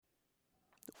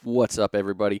What's up,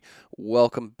 everybody?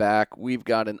 Welcome back. We've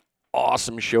got an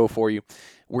awesome show for you.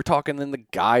 We're talking in the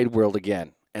guide world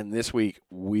again. And this week,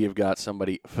 we have got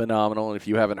somebody phenomenal. And if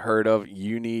you haven't heard of,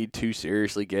 you need to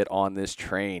seriously get on this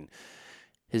train.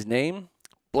 His name,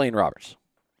 Blane Roberts.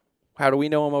 How do we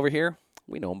know him over here?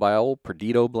 We know him by old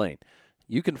Perdido Blane.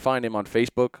 You can find him on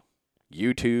Facebook,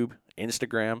 YouTube,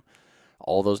 Instagram.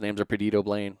 All those names are Perdido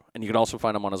Blane. And you can also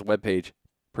find him on his webpage,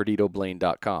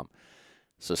 perdidoblane.com.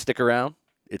 So stick around.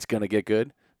 It's going to get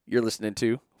good. You're listening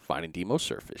to Finding Demo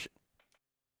Surf Fishing.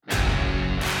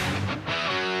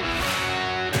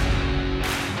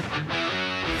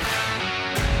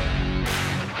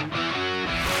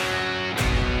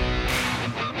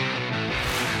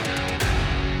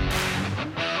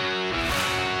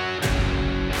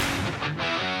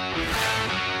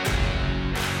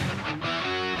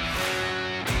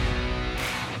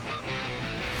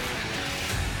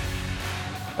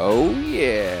 Oh,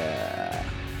 yeah.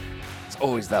 It's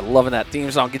always that loving that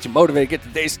theme song. Get you motivated, get the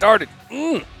day started.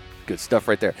 Good stuff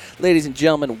right there. Ladies and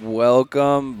gentlemen,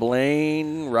 welcome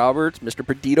Blane Roberts, Mr.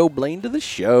 Perdido Blane, to the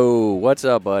show. What's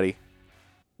up, buddy?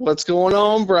 What's going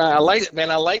on, Brian? I like it, man.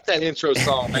 I like that intro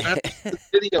song, man. That's the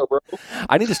video, bro.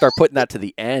 I need to start putting that to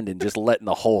the end and just letting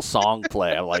the whole song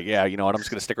play. I'm like, yeah, you know what? I'm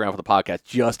just going to stick around for the podcast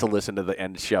just to listen to the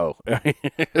end show.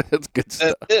 That's good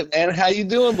stuff. That's it, man. How you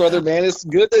doing, brother, man? It's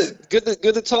good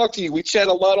to talk to you. We chat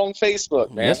a lot on Facebook,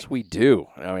 man. Yes, we do.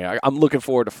 I mean, I'm looking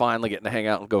forward to finally getting to hang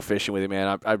out and go fishing with you,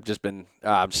 man. I've just been,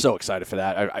 I'm so excited for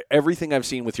that. Everything I've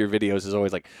seen with your videos is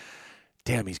always like,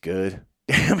 damn, he's good.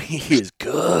 Damn, he is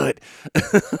good.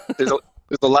 There's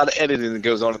a lot of editing that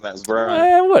goes on in that,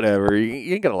 Brian. Whatever.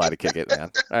 You ain't got a lot to kick it,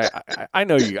 man. I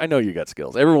know you. I know you got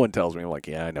skills. Everyone tells me, I'm like,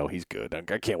 yeah, I know he's good.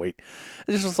 I can't wait.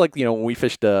 It's just like, when we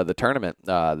fished the tournament,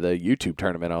 the YouTube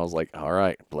tournament, I was like, all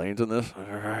right, Blaine's in this.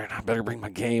 All right, I better bring my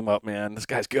game up, man. This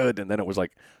guy's good. And then it was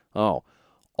like, oh,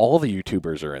 all the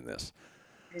YouTubers are in this.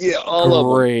 Yeah,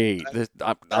 all Great. of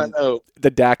them. I know. The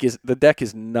deck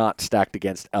is not stacked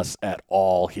against us at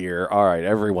all here. All right,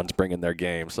 everyone's bringing their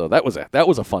game. So that was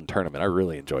a fun tournament. I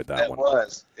really enjoyed that one.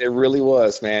 It really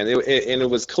was, man. And it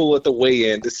was cool at the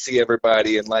weigh-in to see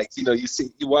everybody and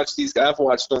you watch these guys. I've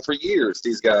watched them for years.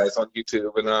 These guys on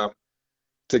YouTube and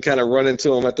to kind of run into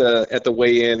them at the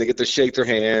weigh-in, to get to shake their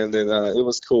hand, and it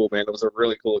was cool, man. It was a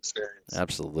really cool experience.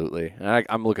 Absolutely. And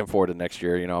I'm looking forward to next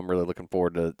year. I'm really looking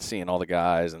forward to seeing all the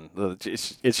guys, and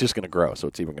it's just going to grow, so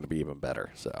it's even going to be even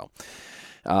better. So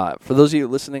for those of you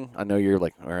listening, I know you're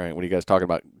like, all right, what are you guys talking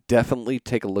about? Definitely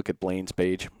take a look at Blaine's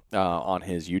page on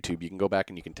his YouTube. You can go back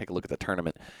and you can take a look at the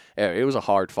tournament. It was a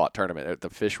hard-fought tournament. The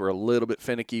fish were a little bit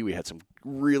finicky. We had some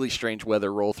really strange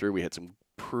weather roll through. We had some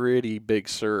pretty big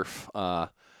surf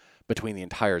between the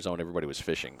entire zone. Everybody was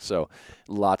fishing. So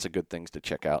lots of good things to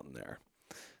check out in there.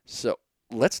 So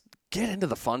let's get into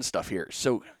the fun stuff here.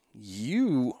 So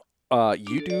you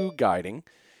do guiding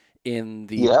in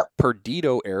the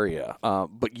Perdido area,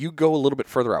 but you go a little bit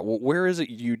further out. Well, where is it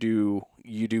you do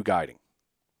guiding?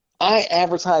 I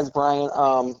advertise,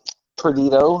 Brian,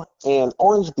 Perdido and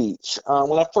Orange Beach.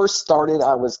 When I first started,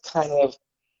 I was kind of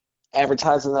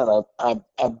advertising at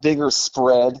a bigger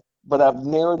spread, but I've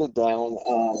narrowed it down,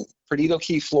 Perdido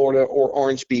Key, Florida, or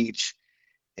Orange Beach.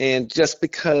 And just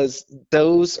because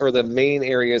those are the main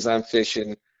areas I'm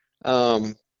fishing,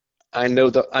 I know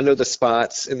the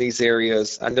spots in these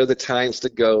areas. I know the times to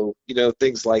go,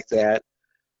 things like that.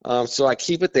 So I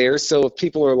keep it there. So if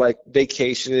people are like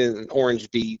vacationing in Orange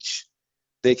Beach,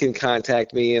 they can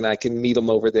contact me and I can meet them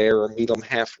over there or meet them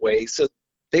halfway. So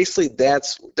basically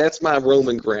that's my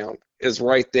roaming ground, is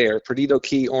right there, Perdido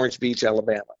Key, Orange Beach,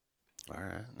 Alabama. All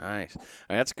right, nice.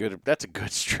 That's good. That's a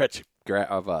good stretch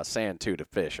of sand too to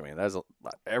fish. I mean,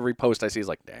 every post I see is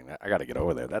like, dang, I got to get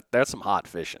over there. That's some hot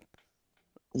fishing.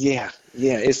 Yeah,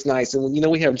 it's nice. And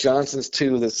we have Johnson's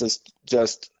too. This is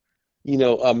just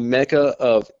a mecca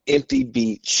of empty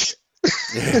beach.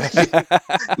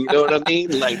 You know what I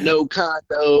mean? Like no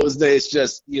condos. It's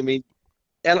just, I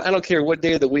don't care what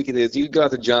day of the week it is. You go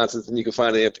out to Johnson's and you can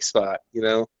find an empty spot.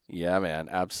 Yeah, man,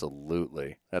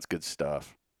 absolutely. That's good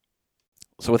stuff.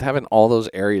 So with having all those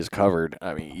areas covered,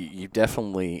 I mean, you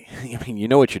definitely, you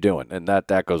know what you're doing, and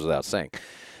that goes without saying.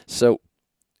 So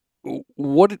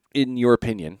what, in your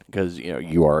opinion, because,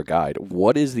 you are a guide,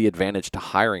 what is the advantage to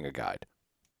hiring a guide?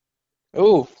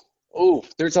 Oh,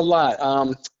 there's a lot.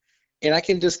 And I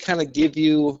can just kind of give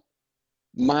you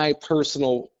my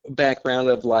personal background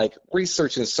of like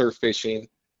researching surf fishing,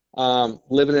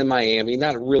 living in Miami,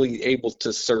 not really able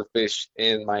to surf fish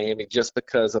in Miami just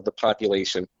because of the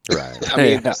population. Right. I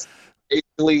mean, that's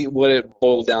basically what it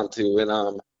boiled down to.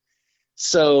 And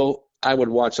so I would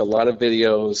watch a lot of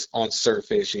videos on surf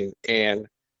fishing, and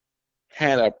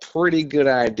had a pretty good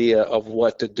idea of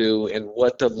what to do and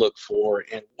what to look for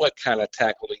and what kind of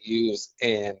tackle to use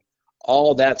and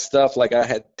all that stuff. Like I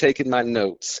had taken my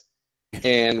notes.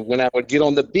 And when I would get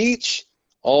on the beach,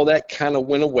 all that kind of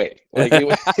went away. Like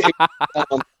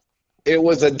um, it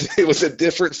was a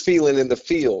different feeling in the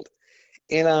field.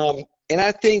 And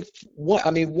I think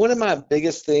one of my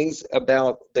biggest things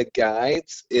about the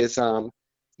guides is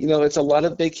it's a lot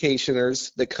of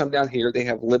vacationers that come down here. They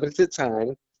have limited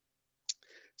time.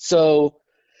 So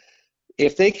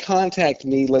if they contact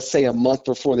me, let's say a month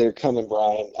before they're coming,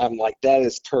 Brian, I'm like, that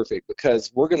is perfect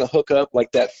because we're going to hook up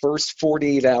like that first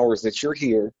 48 hours that you're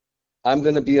here. I'm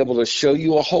going to be able to show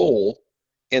you a hole.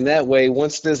 And that way,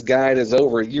 once this guide is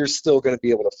over, you're still going to be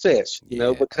able to fish,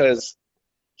 Yeah. because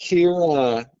here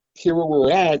where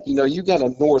we're at, you got a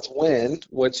north wind,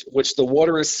 which the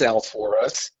water is south for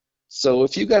us. So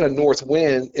if you got a north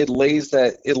wind, it lays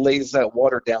that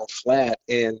water down flat.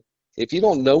 And if you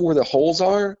don't know where the holes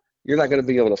are, you're not going to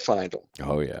be able to find them.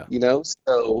 Oh, yeah.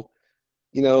 So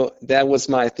that was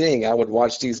my thing. I would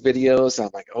watch these videos. I'm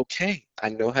like, okay, I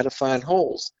know how to find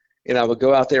holes. And I would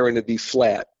go out there and it'd be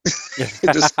flat.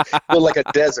 It just looked like a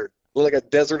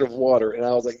desert of water. And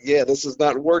I was like, yeah, this is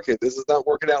not working. This is not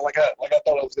working out like I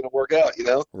thought it was going to work out.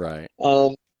 Right.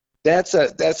 That's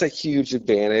a huge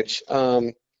advantage.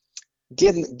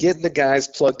 Getting the guys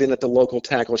plugged in at the local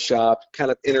tackle shop,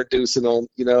 kind of introducing them.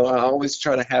 I always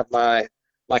try to have my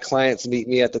clients meet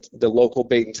me at the local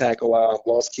bait and tackle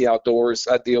Lost Key Outdoors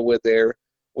I deal with there.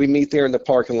 We meet there in the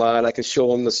parking lot. I can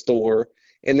show them the store,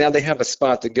 and now they have a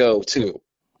spot to go too.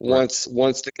 Right.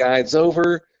 Once the guide's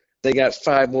over, they got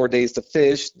 5 more days to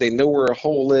fish. They know where a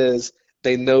hole is.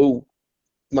 They know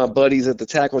my buddies at the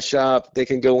tackle shop. They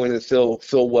can go in and feel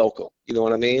welcome. You know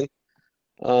what I mean?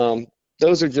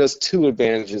 Those are just 2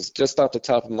 advantages, just off the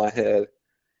top of my head.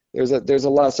 There's a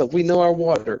lot of stuff. We know our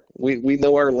water. We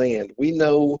know our land. We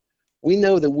know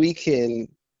that we can.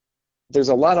 There's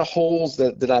a lot of holes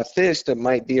that I fish that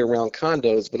might be around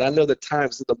condos, but I know the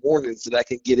times of the mornings that I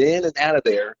can get in and out of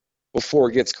there before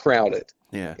it gets crowded.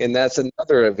 Yeah. And that's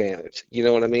another advantage. You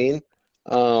know what I mean?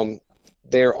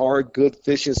 There are good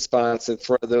fishing spots in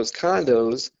front of those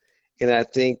condos, and I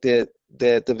think that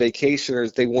the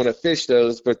vacationers, they want to fish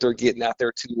those, but they're getting out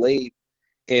there too late,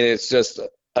 and it's just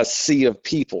a sea of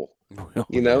people. Oh,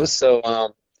 yeah.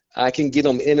 So I can get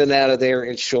them in and out of there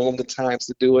and show them the times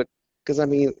to do it. Because I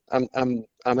mean, I'm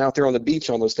out there on the beach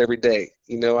almost every day.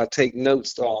 I take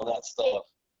notes to all that stuff.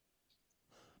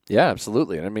 Yeah,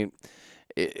 absolutely. And I mean,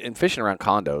 in fishing around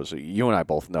condos, you and I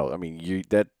both know. I mean,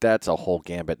 that's a whole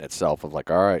gambit in itself of like,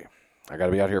 all right, I got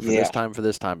to be out here Yeah. for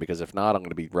this time, because if not, I'm going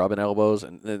to be rubbing elbows,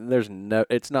 and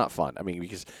it's not fun. I mean,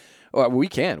 because we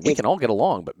can all get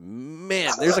along, but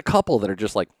man, there's a couple that are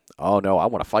just like, oh no, I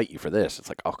want to fight you for this. It's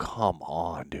like, oh come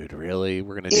on, dude, really?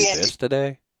 We're going to do Yeah, this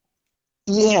today?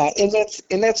 yeah, and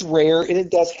that's rare, and it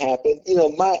does happen.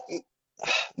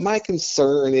 My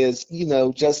concern is,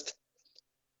 just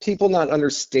people not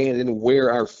understanding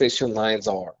where our fishing lines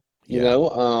are. Yeah.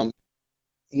 A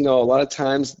lot of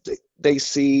times they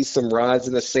see some rods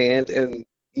in the sand, and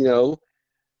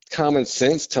common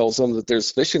sense tells them that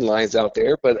there's fishing lines out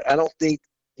there, but I don't think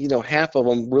half of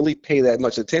them really pay that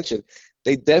much attention.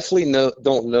 They definitely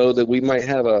don't know that we might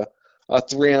have a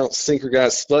 3-ounce sinker guy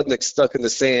Sputnik stuck in the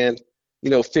sand,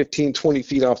 15, 20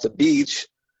 feet off the beach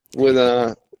with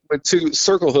 2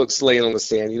 circle hooks laying on the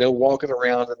sand, walking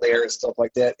around in there and stuff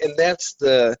like that. And that's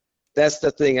the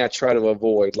thing I try to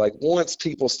avoid. Like once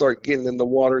people start getting in the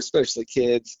water, especially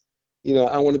kids,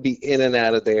 I want to be in and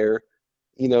out of there,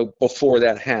 before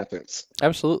that happens.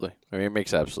 Absolutely. I mean, it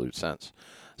makes absolute sense.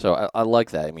 So I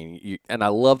like that. I mean, and I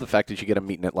love the fact that you get them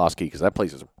meeting at Lost Key, because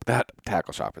that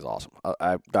tackle shop is awesome.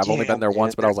 I've only Yeah, been there man.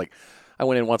 once, but I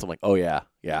went in once. I'm like, oh yeah,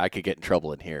 I could get in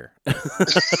trouble in here.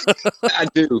 I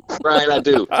do, Brian. I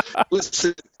do.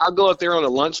 Listen, I'll go up there on a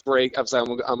lunch break. I'm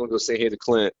gonna go say hey to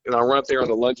Clint, and I'll run up there on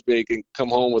the lunch break and come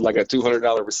home with like a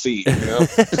 $200 receipt.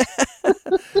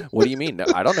 What do you mean? No,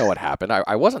 I don't know what happened.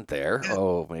 I wasn't there.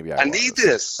 Oh, maybe I I was. need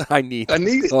this. I need I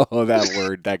need it. Oh, that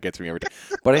word, that gets me every time.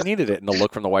 But I needed it. And the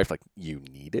look from the wife, like, you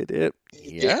needed it?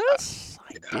 Yeah, Yes,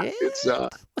 I did. it's yeah.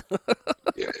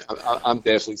 I'm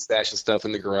definitely stashing stuff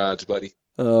in the garage, buddy.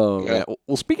 Oh, Yeah. man.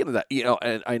 Well, speaking of that,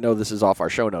 and I know this is off our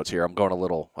show notes here. I'm going a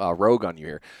little rogue on you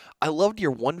here. I loved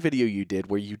your one video you did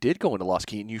where you did go into Lost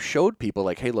Key and you showed people,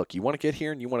 like, hey, look, you want to get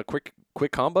here and you want a quick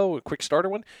combo, a quick starter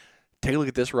one? Take a look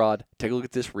at this rod. Take a look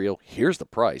at this reel. Here's the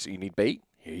price. You need bait?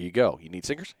 Here you go. You need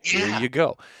sinkers? Here Yeah. you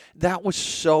go. That was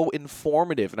so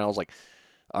informative. And I was like,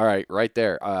 all right, right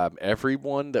there.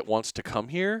 Everyone that wants to come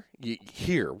here,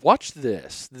 here, watch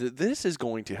this. This is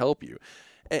going to help you.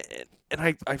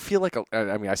 And, I feel like,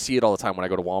 I mean, I see it all the time when I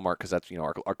go to Walmart because that's,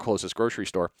 our closest grocery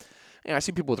store. And I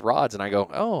see people with rods and I go,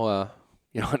 oh,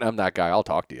 and I'm that guy. I'll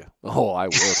talk to you. Oh, I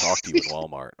will talk to you in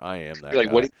Walmart. I am that You're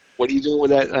like, guy. what are you doing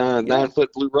with that Yeah.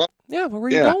 9-foot blue rod? Yeah, but where are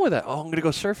you Yeah, going with that? Oh, I'm gonna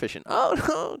go surf fishing. Oh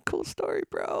no, cool story,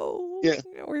 bro. yeah.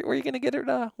 Where are you gonna get it?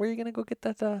 Where are you gonna go get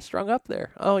that strung up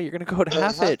there? Oh, you're gonna go to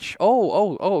Half Uh-huh. Hitch.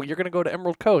 Oh, you're gonna go to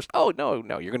Emerald Coast. Oh no,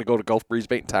 you're gonna go to Gulf Breeze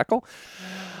Bait and Tackle.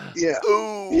 Yeah,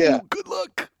 yeah, Oh, good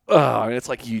luck. Oh, and it's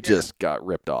like you yeah. just got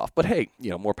ripped off. But hey,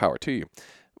 more power to you.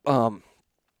 Um,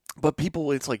 but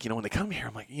people, it's like, when they come here,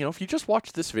 I'm like, if you just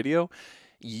watch this video,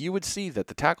 you would see that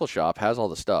the tackle shop has all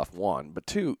the stuff, one, but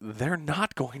two, they're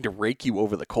not going to rake you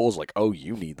over the coals like, oh,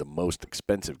 you need the most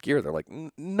expensive gear. They're like, none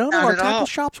of Not our at tackle all.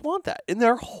 shops want that in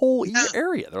their whole No,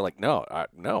 area. They're like, no,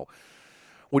 no.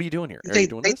 What are you doing here? Are you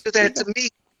doing they this? do Here you that go. to me.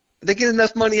 They get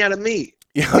enough money out of me.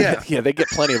 Yeah, Yeah, yeah, they get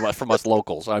plenty of us from us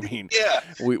locals. I mean, yeah.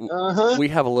 we Uh-huh. we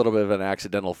have a little bit of an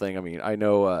accidental thing. I mean, I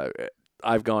know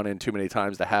I've gone in too many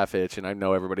times to Half Hitch, and I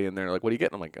know everybody in there. Like, what are you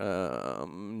getting? I'm like,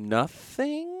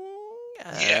 nothing.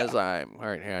 Yeah, As I'm all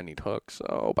right, here I need hooks.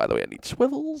 Oh, by the way, I need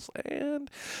swivels. And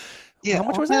yeah. how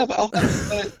much was that? I'll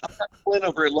have Clint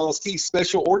over at Lost Key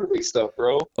special order me stuff,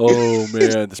 bro. Oh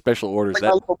man, the special orders. Like my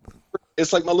That little,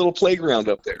 it's like my little playground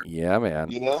up there, yeah, man.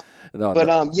 you know? No, no.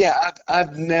 But yeah,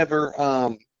 I've never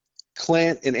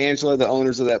Clint and Angela, the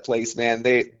owners of that place, man,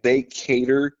 they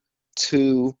cater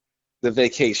to the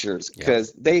vacationers Yeah,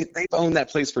 because they've owned that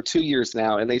place for 2 years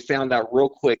now, and they found out real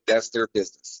quick that's their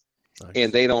business, and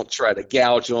nice. they don't try to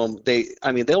gouge them.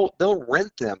 I mean, they'll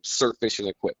rent them surf fishing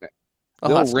equipment. Oh,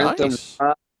 They'll that's rent them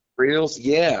nice. reels,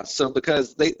 yeah. So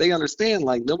because they understand,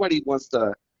 like, nobody wants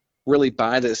to really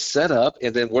buy this setup,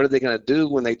 and then what are they going to do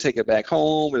when they take it back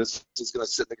home? And it's just going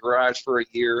to sit in the garage for a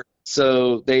year.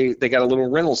 So they got a little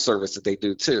rental service that they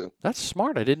do too. That's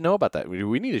smart. I didn't know about that.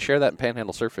 We need to share that in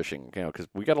Panhandle surf fishing, because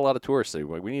we got a lot of tourists. So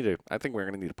we need to. I think we're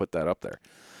going to need to put that up there.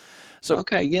 So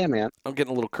Okay, yeah, man. I'm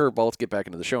getting a little curveball. Let's get back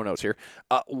into the show notes here.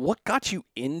 What got you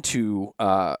into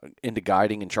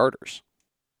guiding and charters?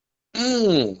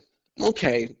 Mm,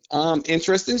 okay.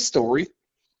 Interesting story.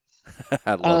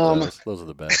 I love Um, those. Those are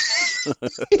the best.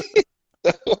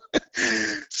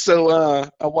 so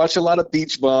I watch a lot of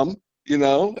Beach Bum, and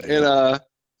Yep.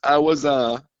 I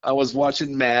was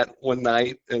watching Matt one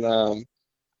night, and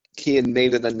he had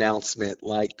made an announcement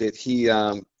like that he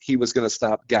was going to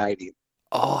stop guiding,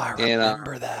 Oh, I and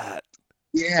remember that.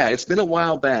 yeah, it's been a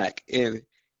while back, and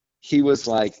he was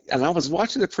like, and I was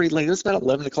watching it pretty late. It was about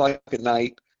 11 o'clock at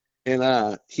night,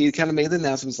 and he kind of made the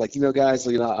announcement. He was like, guys,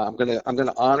 I'm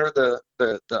gonna honor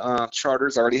the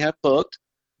charters I already have booked,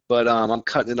 but I'm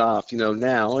cutting it off,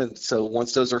 now. And so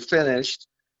once those are finished,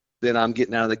 then I'm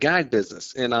getting out of the guide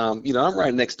business. And I'm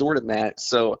right next door to Matt,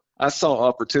 so I saw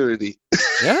opportunity.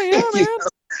 Yeah, yeah, You man. know,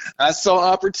 I saw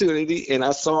opportunity, and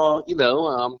I saw,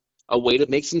 a way to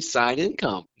make some side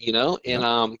income, and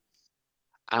Yep.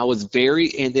 I was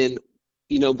and then,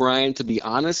 Brian, to be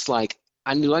honest, like,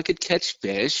 I knew I could catch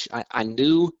fish. I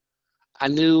knew, I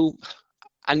knew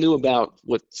about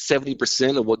what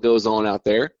 70% of what goes on out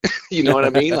there. You know what I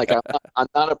mean? Like, I'm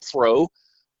not a pro,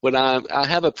 but I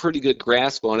have a pretty good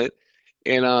grasp on it.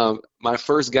 And my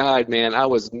first guide, man, I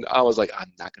was like,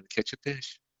 I'm not gonna catch a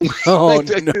fish. Oh Like,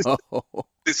 no.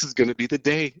 this is gonna be the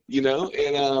day,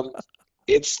 And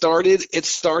it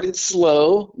started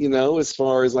slow, as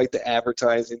far as like the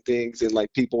advertising things and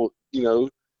like people,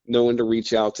 knowing to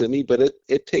reach out to me, but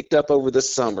it picked up over the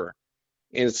summer.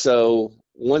 And so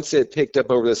once it picked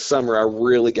up over the summer, I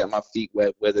really got my feet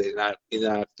wet with it, and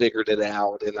I figured it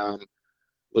out, and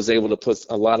was able to put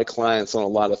a lot of clients on a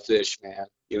lot of fish, man,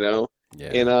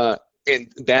 Yeah.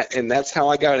 and that's how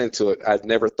I got into it. I'd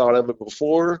never thought of it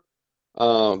before.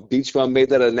 Beach Bum made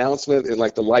that announcement, and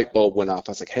like the light bulb went off.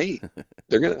 I was like, hey,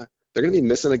 they're gonna be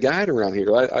missing a guide around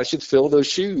here. I should fill those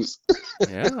shoes.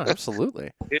 Yeah,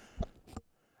 absolutely.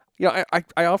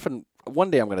 I often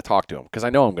one day I'm going to talk to him because I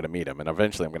know I'm going to meet him and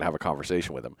eventually I'm going to have a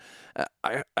conversation with him.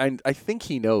 I think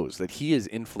he knows that he has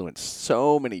influenced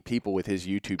so many people with his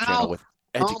YouTube channel Oh, with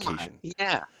oh my, education.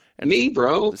 yeah, And me,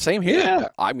 bro. same here. Yeah,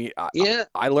 I mean, yeah,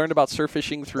 I learned about surf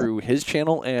fishing through his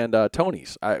channel and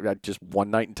Tony's. I just one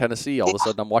night in Tennessee, all of a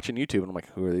sudden I'm watching YouTube and I'm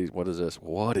like, who are these? What is this?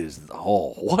 What is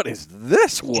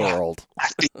this yeah. world? I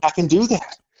think I can do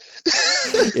that.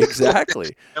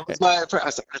 Exactly. That was my. I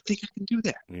was like, I think I can do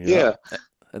that. Yeah. Yeah.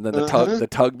 And then Uh-huh. the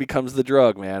tug becomes the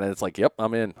drug, man, and it's like, yep,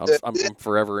 I'm in. That's it. I'm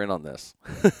forever in on this.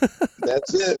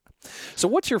 That's it. So,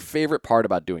 what's your favorite part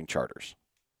about doing charters?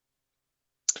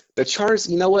 The charters,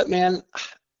 you know what, man?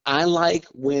 I like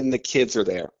when the kids are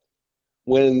there.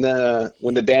 When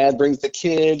the dad brings the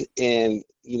kid, and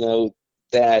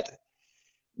that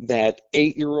that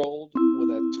 8-year-old with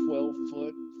a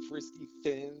 12-foot frisky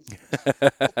fins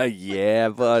Yeah,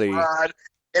 buddy. rod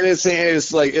in his hand.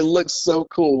 It's like it looks so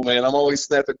cool, man. I'm always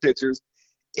snapping pictures.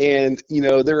 And,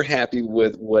 they're happy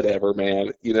with whatever,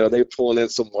 man. They're pulling in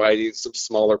some whiteys, some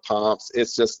smaller pomps.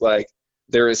 It's just like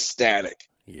they're ecstatic.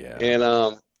 Yeah.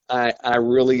 And I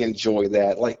really enjoy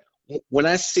that. Like when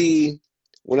I see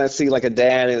like a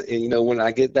dad and when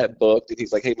I get that book and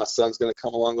he's like, hey, my son's gonna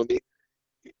come along with me,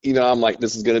 I'm like,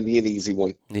 this is gonna be an easy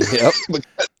one. Yep.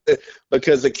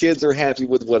 Because the kids are happy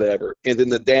with whatever. And then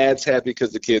the dad's happy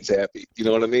because the kid's happy. You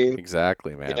know what I mean?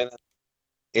 Exactly, man.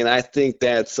 And I think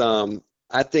that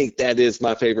is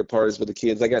my favorite part is with the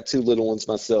kids. I got 2 little ones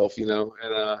myself, and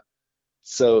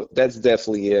so that's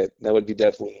definitely it. That would be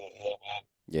definitely it. Yeah, man.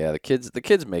 Yeah, the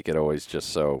kids make it always just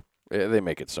so they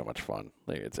make it so much fun.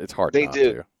 Like, it's hard They not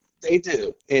do. to. They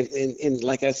do. And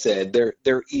like I said,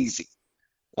 they're easy.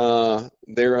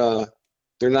 They're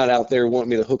not out there wanting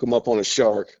me to hook them up on a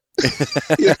shark.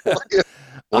 Want to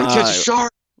catch a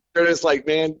shark? They're just like,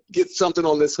 man, get something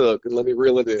on this hook and let me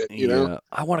reel it in. Yeah.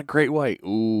 I want a great white.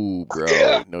 Ooh, bro.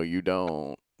 Yeah. No, you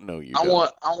don't. No, you I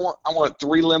don't. want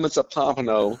 3 limits of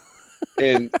pompano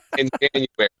in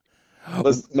January.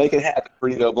 Let's make it happen,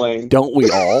 Perdido Blane. Don't we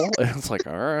all? It's like,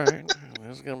 all right,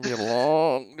 it's gonna be a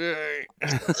long day.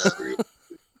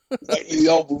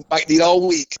 Might need all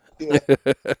week.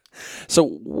 So,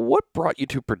 what brought you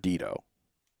to Perdido?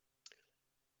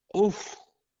 Oof.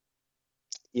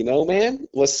 Man,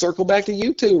 let's circle back to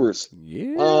YouTubers.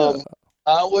 Yeah.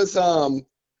 I was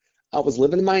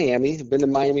living in Miami. I've been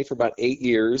in Miami for about 8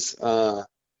 years. My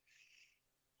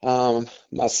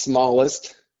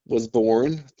smallest was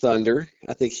born, Thunder.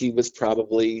 I think he was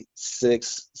probably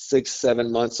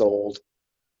 7 months old.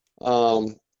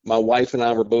 My wife and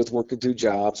I were both working 2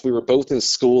 jobs. We were both in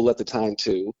school at the time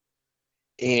too,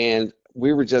 and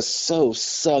we were just so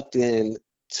sucked in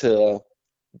to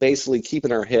basically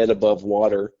keeping our head above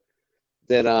water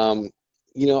that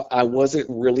I wasn't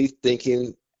really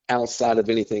thinking outside of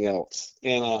anything else.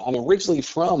 And I'm originally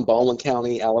from Baldwin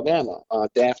County, Alabama,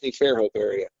 Daphne Fairhope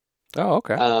area. Oh,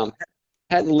 okay.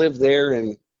 Hadn't lived there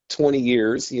in 20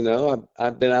 years.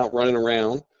 I've been out running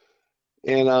around,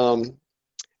 and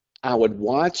I would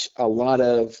watch a lot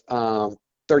of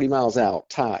 30 Miles Out,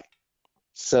 Ty.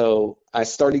 So I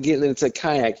started getting into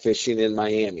kayak fishing in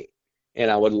Miami, and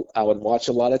I would watch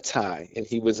a lot of Ty, and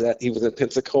he was in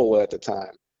Pensacola at the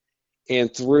time.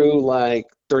 And through like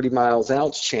 30 Miles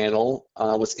Out's channel,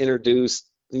 was introduced,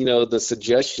 the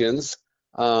suggestions,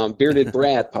 Bearded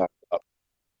Brad popped up.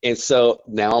 And so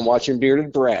now I'm watching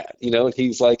Bearded Brad, and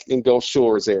he's like in Gulf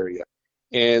Shores area.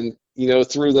 And,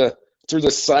 through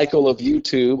the cycle of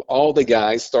YouTube, all the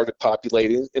guys started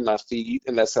populating in my feed,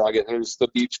 and that's how I get introduced to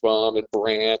the Beach Bum and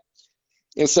Brand.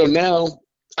 And so now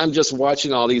I'm just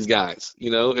watching all these guys,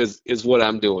 is what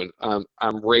I'm doing. I'm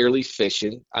rarely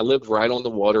fishing. I lived right on the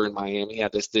water in Miami. I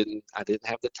didn't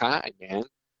have the time, man.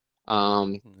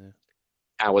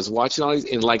 I was watching all these,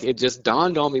 and like it just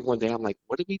dawned on me one day. I'm like,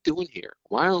 what are we doing here?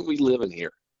 Why aren't we living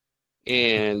here?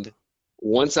 And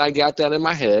once I got that in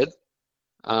my head,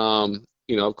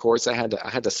 of course, I had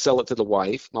to sell it to the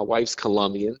wife. My wife's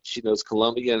Colombian. She knows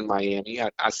Colombia and Miami.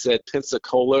 I said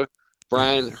Pensacola.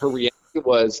 Brian, her reaction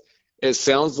was, it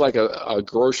sounds like a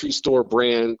grocery store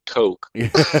brand Coke. Fair.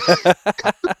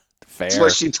 That's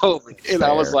what she told me. And Fair.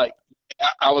 I was like,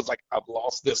 I've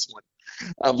lost this one.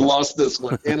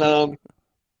 And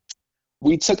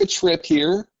we took a trip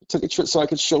so I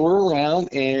could show her around,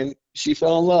 and she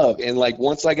fell in love. And like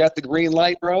once I got the green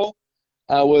light, bro,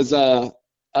 I was on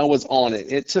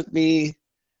it. It took me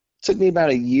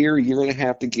about a year and a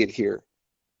half to get here.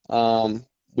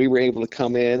 We were able to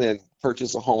come in and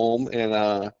purchase a home,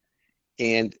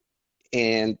 and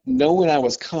knowing I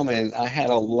was coming, I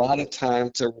had a lot of time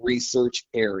to research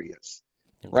areas,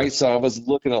 right? So I was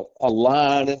looking a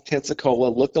lot in Pensacola,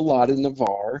 looked a lot in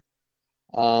Navarre,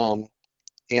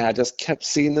 and I just kept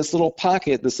seeing this little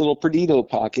pocket, this little Perdido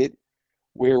pocket,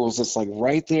 where it was just like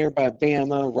right there by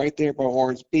Bama, right there by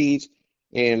Orange Beach.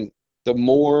 And the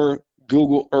more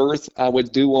Google Earth I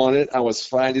would do on it, I was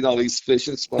finding all these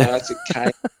fishing spots and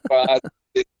kayak spots,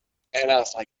 and I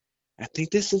was like, I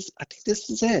think this is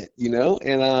it,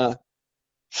 And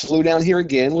flew down here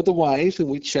again with the wife, and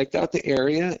we checked out the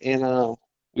area, and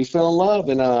we fell in love,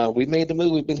 and we made the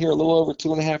move. We've been here a little over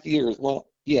 2.5 years. Well,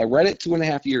 yeah, right at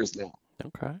 2.5 years now.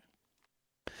 Okay.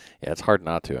 Yeah, it's hard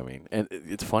not to. I mean, and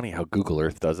it's funny how Google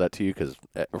Earth does that to you, because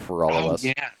for all of us,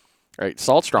 yeah. Right,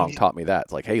 Salt Strong taught me that.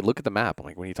 It's like, hey, look at the map. I'm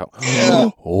like, when you talk,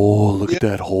 oh, look at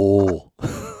that hole.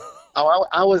 Oh,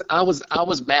 I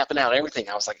was mapping out everything.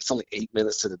 I was like, it's only 8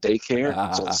 minutes to the daycare.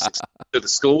 It's only 6 to the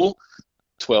school.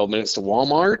 12 minutes to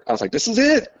Walmart. I was like, this is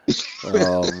it.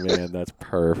 Oh man, that's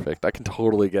perfect. I can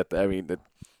totally get that. I mean,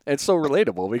 it's so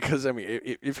relatable because I mean,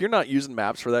 if you're not using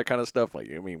maps for that kind of stuff, like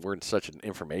I mean, we're in such an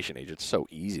information age. It's so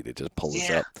easy to just pull this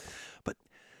Yeah. up. But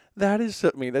that is,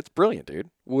 I mean, that's brilliant, dude.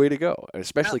 Way to go. Yeah.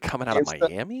 Especially coming out of It's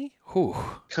Miami. Whew.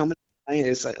 coming.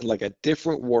 It's like a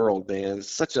different world, man.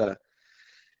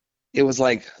 It was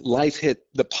like life hit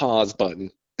the pause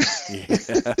button. You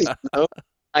Yeah. know,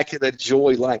 I could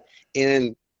enjoy life.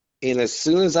 And and as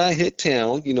soon as I hit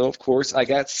town, of course, I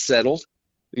got settled,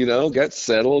 got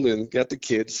settled and got the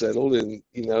kids settled, and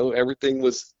everything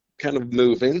was kind of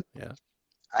moving. Yeah.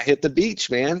 I hit the beach,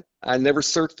 man. I never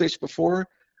surf fished before.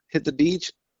 Hit the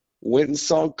beach, went and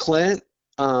saw Clint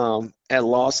at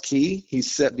Lost Key. He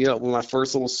set me up with my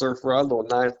first little surf rod, little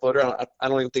 9-footer. I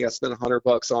don't even think I spent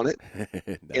 $100 on it.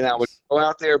 And I would Nice. go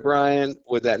out there, Brian,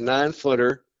 with that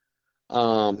 9-footer,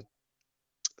 um,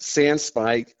 sand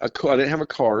spike. I didn't have a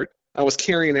cart. I was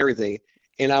carrying everything,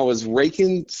 and I was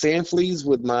raking sand fleas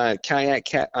with my kayak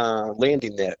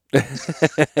landing net.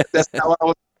 That's how I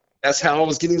was. That's how I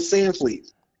was getting sand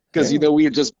fleas. Because Hey, we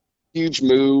had just huge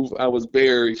move. I was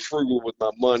very frugal with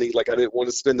my money. Like I didn't want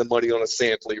to spend the money on a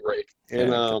sand flea rake. And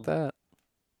yeah, get that.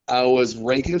 I was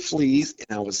raking fleas,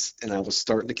 and I was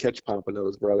starting to catch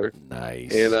pompanos, brother. And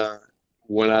Nice.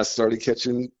 when I started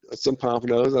catching some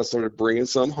pompanos, I started bringing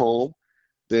some home.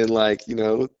 Then, like,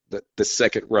 the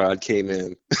second rod came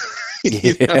in,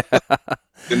 you know, Yeah.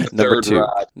 then the Number third two.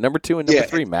 rod. Number two and number Yeah,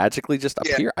 three magically just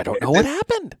yeah. appear. I don't know And what then,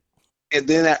 happened. and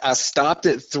then I stopped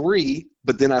at 3,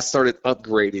 but then I started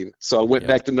upgrading. So I went Yeah.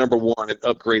 back to number 1 and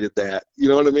upgraded that. You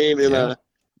know what I mean? And Yeah.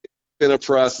 it's been a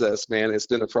process, man. It's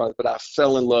been a process, but I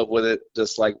fell in love with it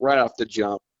just like right off the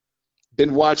jump.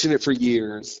 Been watching it for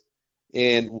years,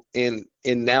 and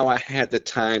now I had the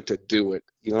time to do it.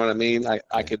 You know what I mean? I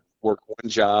Yeah. could work one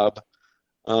job.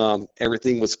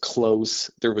 Everything was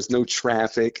close. There was no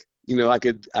traffic.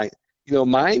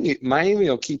 Miami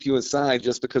will keep you inside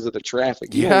just because of the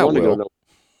traffic. You don't Yeah, it want to go will.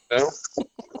 nowhere.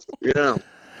 You know?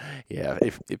 Yeah, Yeah,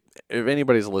 if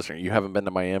anybody's listening, you haven't been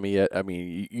to Miami yet. I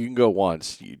mean, you can go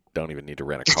once. You don't even need to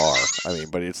rent a car. I mean,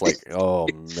 but it's like, oh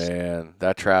man,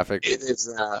 that traffic. it is.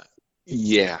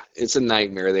 Yeah, it's a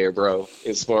nightmare there, bro.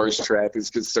 As far as traffic is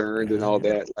concerned and Yeah, all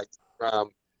yeah. that, like,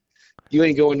 you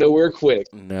ain't going nowhere quick.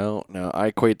 No, no. I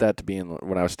equate that to being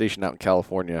when I was stationed out in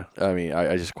California. I mean,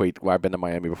 I just equate. Well, I've been to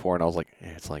Miami before, and I was like,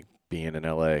 it's like being in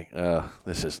LA.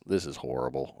 This is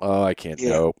horrible. Oh, I can't. Yeah,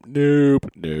 Nope, nope,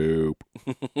 nope.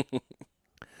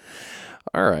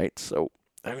 All right, so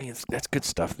I mean, that's good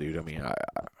stuff, dude. I mean,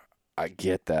 I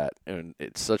get that, and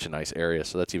it's such a nice area,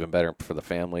 so that's even better for the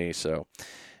family. So,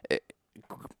 it,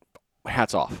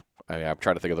 hats off. I mean, I'm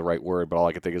trying to think of the right word, but all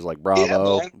I can think is like, yeah,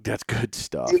 bravo. man. That's good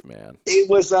stuff, It, man. it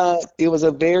was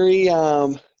a very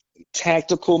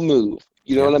tactical move.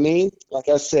 You know Yeah, what I mean? Like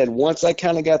I said, once I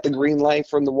kind of got the green light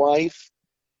from the wife,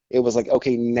 it was like,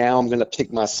 okay, now I'm gonna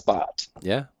pick my spot.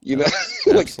 yeah, You know,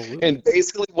 no, like, absolutely. and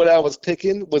basically what I was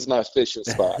picking was my fishing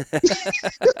spot.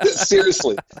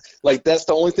 Seriously, like that's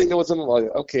the only thing that was in my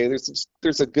like, okay,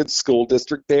 there's a good school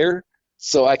district there,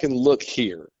 so I can look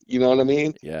here. You know what I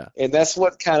mean? Yeah. And that's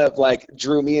what kind of like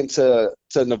drew me to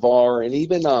Navarre and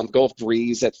even Gulf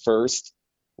Breeze at first,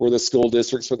 were the school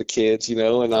districts for the kids. And Yeah.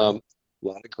 a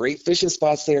lot of great fishing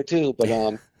spots there too.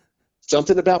 But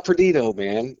something about Perdido,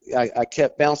 man, I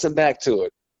kept bouncing back to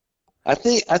it. I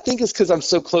think it's because I'm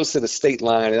so close to the state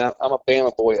line, and I'm a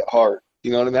Bama boy at heart.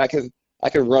 You know what I mean? I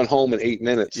can run home in 8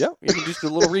 minutes. Yeah, you can just do a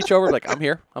little reach over, like I'm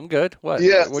here, I'm good. What?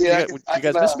 Yeah, What you yeah, got? You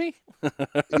guys miss me?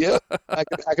 yeah, I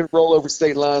can roll over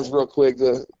state lines real quick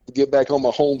to get back on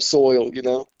my home soil.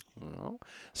 Well,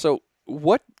 so,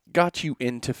 what got you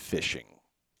into fishing?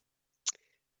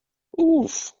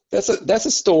 Oof, that's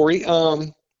a story.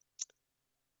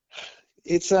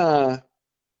 It's I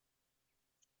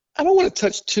don't want to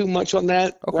touch too much on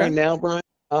that right Okay. now, Brian.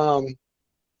 Um,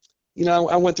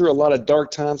 I went through a lot of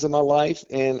dark times in my life,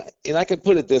 and I could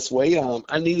put it this way.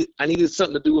 I needed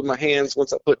something to do with my hands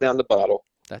once I put down the bottle,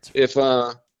 That's if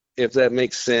that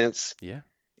makes sense. yeah,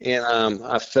 And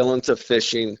I fell into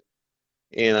fishing,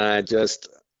 and I just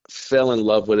fell in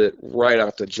love with it right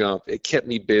off the jump. It kept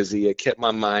me busy. It kept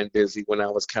my mind busy when I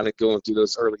was kind of going through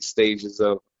those early stages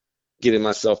of getting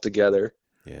myself together.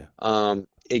 yeah.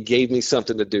 It gave me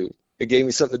something to do. It gave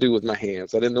me something to do with my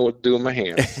hands. I didn't know what to do with my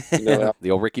hands. The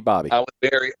old Ricky Bobby. I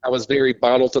was very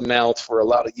bottle to mouth for a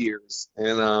lot of years,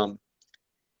 and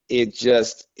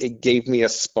it gave me a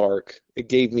spark. It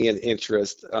gave me an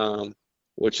interest,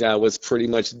 which I was pretty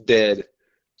much dead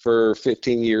for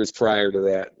 15 years prior to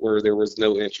that, where there was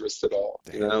no interest at all.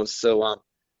 Damn. So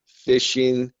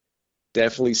fishing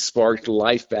definitely sparked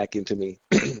life back into me.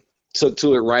 Took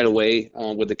to it right away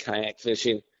with the kayak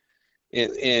fishing,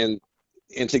 and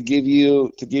to give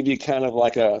you kind of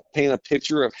like a paint a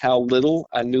picture of how little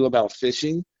I knew about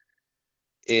fishing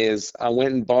is I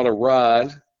went and bought a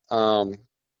rod um,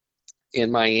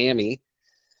 in Miami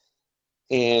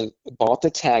and bought the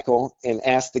tackle and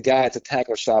asked the guy at the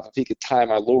tackle shop if he could tie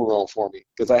my lure on for me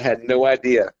because I had no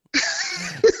idea.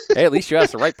 Hey, at least you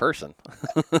asked the right person.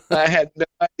 I had no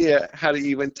idea how to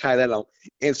even tie that on.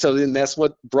 And so then that's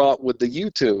what brought with the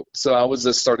YouTube. So I was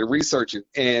just started researching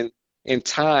and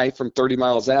tie from 30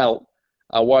 miles out.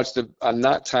 I watched a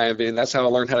knot tying video, and that's how I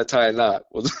learned how to tie a knot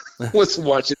was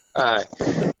watching tie.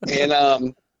 And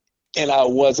I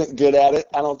wasn't good at it.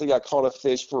 I don't think I caught a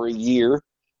fish for a year.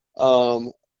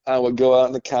 I would go out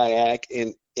in the kayak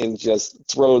and just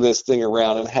throw this thing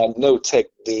around and had no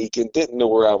technique and didn't know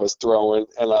where I was throwing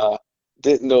and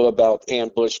didn't know about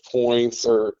ambush points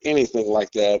or anything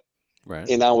like that. Right.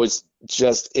 And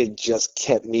it just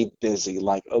kept me busy.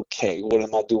 Like, okay, what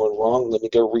am I doing wrong? Let me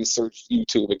go research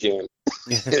YouTube again.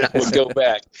 And I would go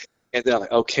back and then I'm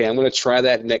like, okay, I'm going to try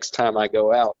that next time I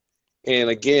go out. And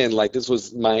again, like this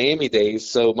was Miami days,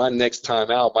 so my next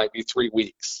time out might be 3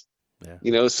 weeks.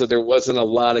 Yeah. So there wasn't a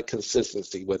lot of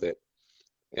consistency with it.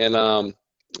 And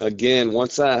again,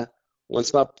 once I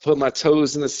put my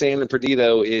toes in the sand in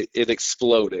Perdido, it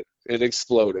exploded. It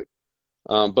exploded.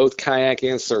 Both kayak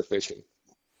and surf fishing.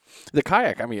 The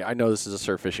kayak, I mean, I know this is a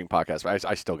surf fishing podcast, but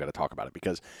I still got to talk about it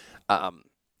because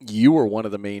you were one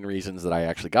of the main reasons that I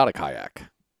actually got a kayak.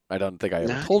 I don't think I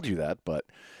ever told you that, but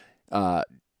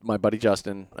my buddy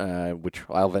Justin, which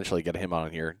I'll eventually get him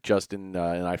on here, Justin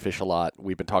and I fish a lot.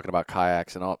 We've been talking about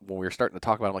kayaks, and when we were starting to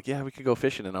talk about it, I'm like, yeah, we could go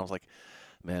fishing. And I was like,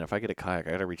 man, if I get a kayak,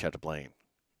 I got to reach out to Blane.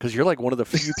 Because you're like one of the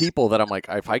few people that I'm like,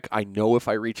 I know if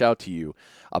I reach out to you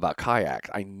about kayaks,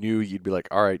 I knew you'd be like,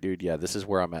 all right, dude, yeah, this is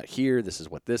where I'm at here. This is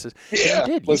what this is. Yeah, and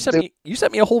you did. You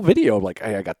sent me a whole video of like,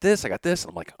 hey, I got this. And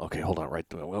I'm like, okay, hold on, right.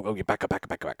 We'll get back up. All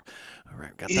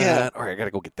right, got that. All right, I got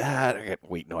to go get that.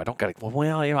 Wait, no, I don't got to.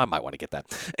 Well, yeah, I might want to get that.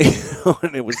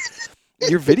 And it was,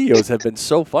 your videos have been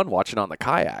so fun watching on the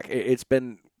kayak. It's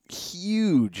been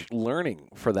huge learning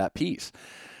for that piece.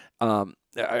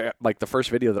 Like the first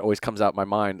video that always comes out in my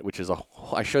mind, which is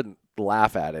I shouldn't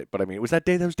laugh at it, but I mean, it was that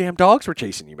day those damn dogs were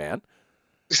chasing you, man.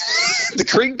 The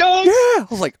creek dogs? Yeah. I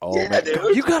was like, oh, yeah, man,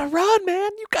 dude. you gotta run,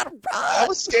 man. You gotta run. I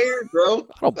was scared, bro.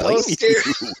 I don't blame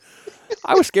you.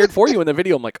 I was scared for you in the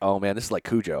video. I'm like, oh, man, this is like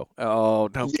Cujo. Oh,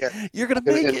 no. Yeah. You're going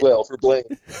to make it. Well, for Blane.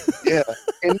 Yeah.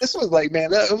 And this was like, man,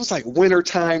 it was like winter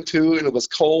time, too, and it was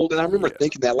cold. And I remember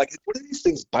thinking that, like, what do these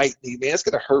things bite me, man? It's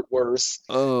going to hurt worse.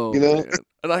 Oh, man.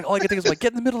 And all I could think is, like,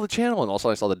 get in the middle of the channel. And also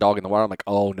I saw the dog in the water. I'm like,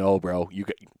 oh, no, bro. You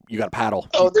got to paddle.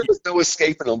 Oh, there was no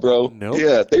escaping them, bro. No.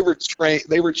 Yeah, they were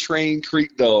trained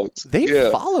creek dogs. They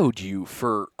followed you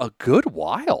for a good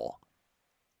while.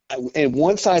 And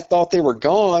once I thought they were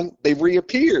gone, they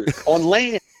reappeared on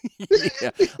land.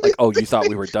 Yeah. Like, oh, you thought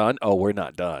we were done? Oh, we're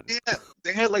not done. Yeah,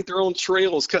 they had like their own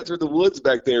trails cut through the woods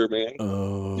back there, man.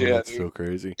 Oh, yeah, that's so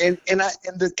crazy. And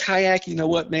the kayak, you know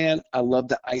what, man? I love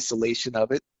the isolation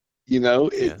of it.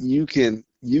 You can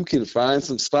find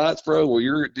some spots, bro,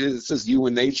 where it's just you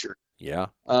and nature. Yeah.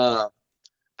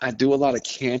 I do a lot of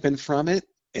camping from it,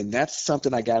 and that's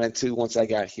something I got into once I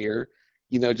got here.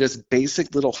 Just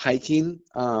basic little hiking,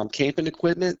 camping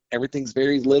equipment. Everything's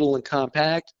very little and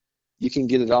compact. You can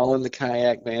get it all in the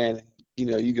kayak, man.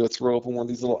 You go throw up on one of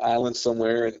these little islands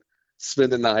somewhere and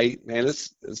spend the night, man.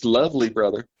 It's lovely,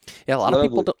 brother. Yeah, a lot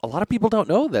of people don't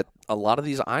know that a lot of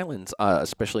these islands,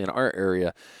 especially in our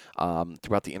area,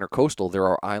 throughout the intercoastal, there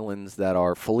are islands that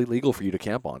are fully legal for you to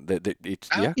camp on.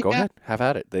 Go ahead, have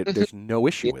at it. There's no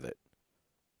issue with it.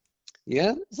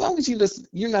 Yeah, as long as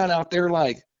you're not out there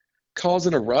like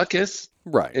causing a ruckus,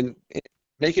 right, and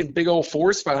making big old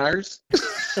forest fires.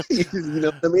 You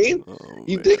know what I mean? Oh,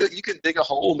 you can dig a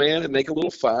hole, man, and make a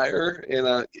little fire,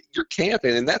 and you're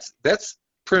camping, and that's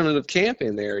primitive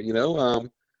camping there.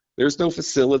 There's no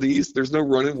facilities, there's no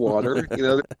running water.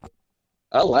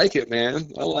 I like it,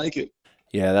 man. I like it.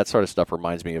 Yeah, that sort of stuff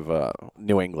reminds me of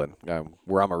New England,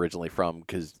 where I'm originally from.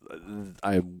 Because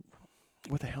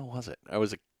what the hell was it? I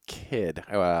was a kid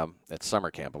at summer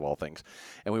camp of all things,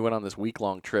 and we went on this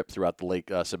week-long trip throughout the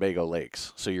lake Sebago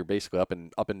lakes. So you're basically up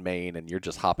in Maine, and you're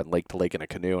just hopping lake to lake in a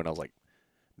canoe. And I was like,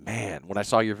 man, when I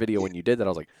saw your video when you did that, I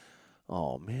was like,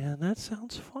 oh man, that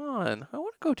sounds fun. I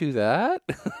want to go do that.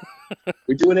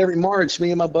 We do it every March.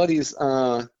 Me and my buddies.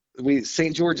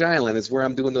 St. George Island is where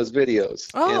I'm doing those videos.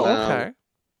 Oh, okay.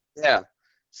 Yeah.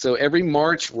 So every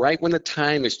March, right when the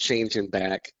time is changing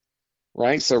back,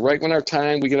 right? So right when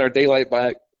we get our daylight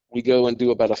back, we go and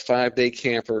do about a 5-day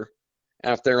camper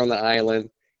out there on the island.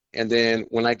 And then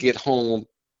when I get home,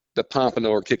 the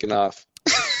pompano kicking off.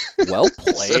 Well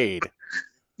So, played.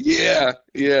 yeah,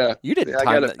 yeah. You didn't I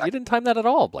time got it. that. You didn't time that at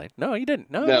all, Blaine. No, you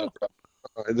didn't. No, No, no.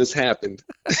 bro, this happened.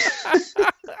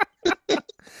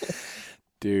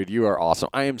 Dude, you are awesome.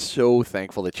 I am so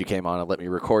thankful that you came on and let me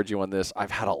record you on this.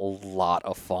 I've had a lot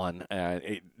of fun,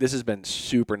 and this has been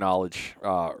super knowledge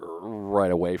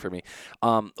right away for me.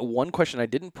 One question I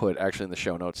didn't put actually in the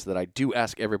show notes that I do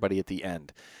ask everybody at the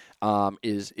end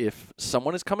is if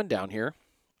someone is coming down here,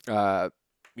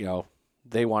 you know,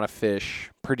 they want to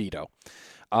fish Perdido.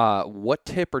 What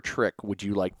tip or trick would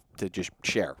you like to just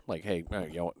share? Like, hey,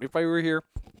 if I were here,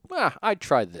 I'd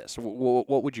try this.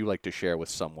 What would you like to share with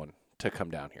someone to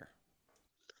come down here?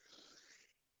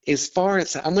 As far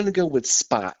as I'm going to go with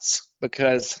spots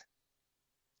because,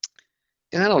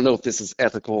 and I don't know if this is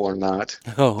ethical or not,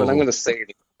 but I'm going Oh, to say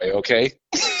it anyway, okay?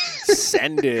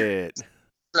 send it.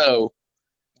 So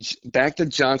back to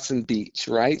Johnson Beach,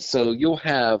 right? So you'll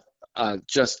have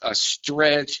just a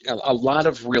stretch, a lot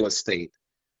of real estate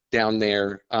down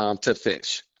there to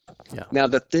fish. Yeah. Now,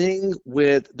 the thing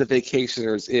with the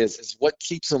vacationers is what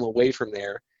keeps them away from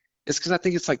there is because I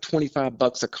think it's like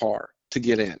 $25 a car to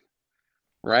get in,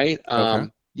 right? Okay.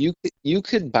 You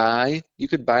could buy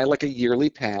like a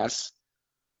yearly pass,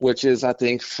 which is I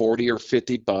think 40 or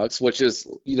 $50, which is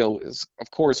is of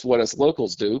course what us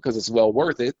locals do because it's well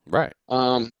worth it. Right.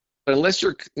 But unless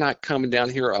you're not coming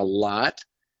down here a lot,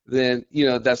 then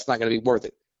that's not going to be worth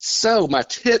it. So my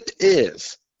tip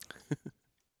is,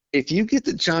 if you get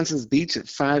to Johnson's Beach at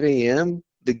 5 a.m.,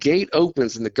 the gate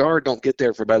opens and the guard don't get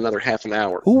there for about another half an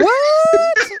hour.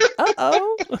 What?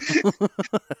 Uh-oh.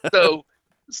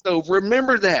 So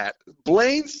remember that.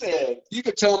 Blaine said, you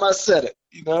could tell him I said it.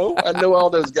 I know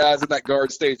all those guys in that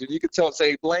guard station. You could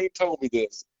say, Blaine told me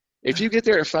this. If you get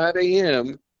there at 5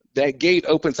 a.m., that gate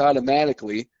opens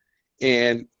automatically,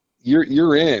 and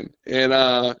you're in. And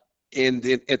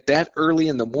at that early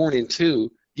in the morning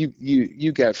too,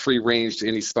 you got free range to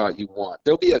any spot you want.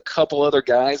 There'll be a couple other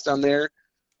guys down there.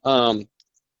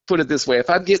 Put it this way: if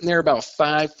I'm getting there about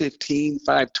 5:15,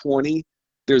 5:20,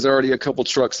 there's already a couple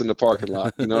trucks in the parking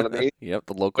lot. You know what I mean? Yep,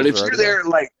 the But locals are already there.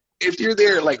 if you're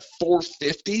there at like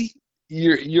 4:50,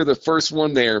 you're the first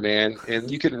one there, man, and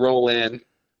you can roll in.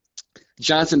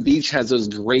 Johnson Beach has those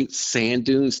great sand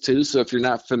dunes too. So if you're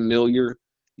not familiar,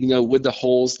 with the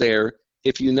holes there,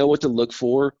 if you know what to look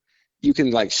for, you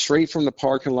can like straight from the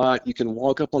parking lot, you can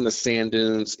walk up on the sand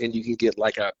dunes and you can get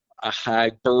like a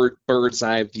high bird's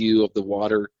eye view of the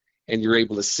water, and you're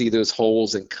able to see those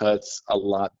holes and cuts a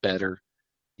lot better.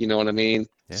 You know what I mean?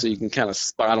 Yeah. So you can kind of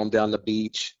spot them down the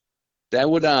beach. That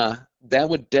would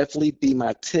definitely be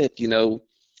my tip.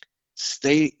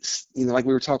 Stay. Like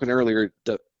we were talking earlier,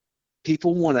 the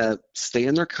people want to stay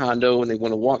in their condo and they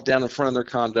want to walk down in front of their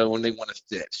condo and they want to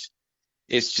fish.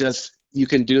 It's just you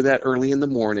can do that early in the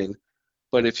morning.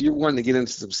 But if you're wanting to get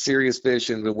into some serious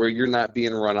fishing where you're not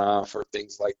being run off or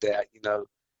things like that,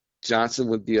 Johnson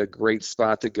would be a great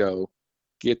spot to go.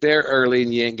 Get there early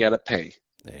and you ain't got to pay.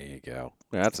 There you go.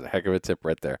 That's a heck of a tip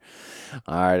right there.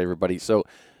 All right, everybody. So,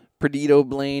 Perdido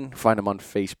Blane, find him on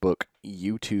Facebook,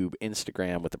 YouTube,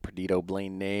 Instagram with the Perdido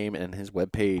Blane name and his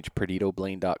webpage,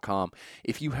 perdidoblane.com.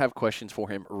 If you have questions for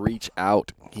him, reach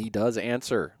out. He does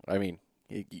answer. I mean,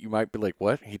 you might be like,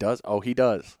 what? He does? Oh, he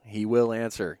does. He will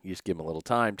answer. You just give him a little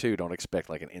time, too. Don't expect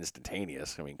like an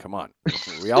instantaneous. I mean, come on.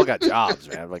 We all got jobs,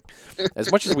 man. Like, as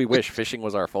much as we wish fishing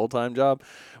was our full-time job,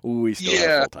 we still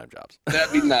have full-time jobs.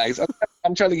 That'd be nice.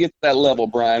 I'm trying to get to that level,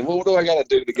 Brian. What do I got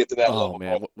to do to get to that level? Oh,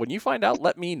 man. When you find out,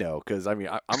 let me know, because, I mean,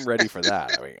 I'm ready for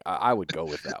that. I mean, I would go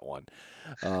with that one.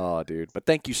 Oh, dude. But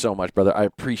thank you so much, brother. I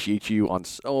appreciate you on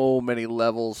so many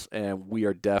levels, and we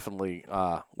are definitely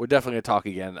going to talk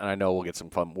again, and I know we'll get some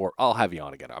fun more. I'll have you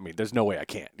on again. I mean, there's no way I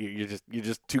can't. You're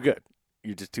just too good.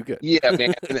 You're just too good. Yeah,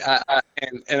 man.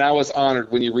 And I was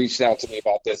honored when you reached out to me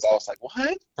about this. I was like,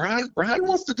 what? Brian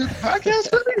wants to do the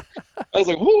podcast with me? I was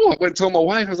like, whoa. I went and told my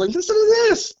wife, I was like, listen to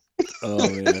this. Oh,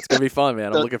 man. It's going to be fun,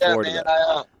 man. I'm looking forward to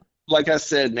that. Like I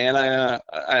said, man,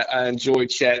 I enjoyed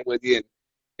chatting with you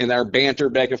and our banter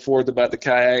back and forth about the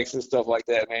kayaks and stuff like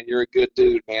that, man. You're a good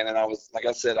dude, man. And I was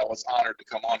honored to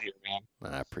come on here, man.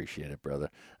 I appreciate it, brother.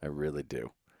 I really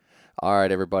do. All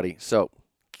right, everybody. So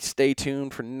stay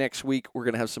tuned for next week. We're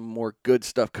going to have some more good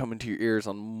stuff coming to your ears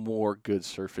on more good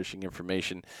surf fishing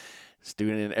information. It's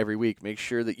doing it every week. Make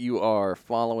sure that you are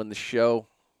following the show.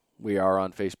 We are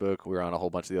on Facebook. We're on a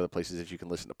whole bunch of the other places that you can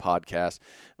listen to podcasts.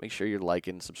 Make sure you're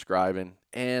liking, subscribing,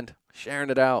 and sharing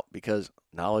it out, because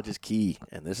knowledge is key,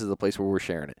 and this is the place where we're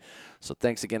sharing it. So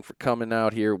thanks again for coming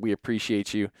out here. We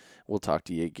appreciate you. We'll talk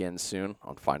to you again soon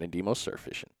on Finding Demo Surf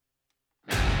Fishing.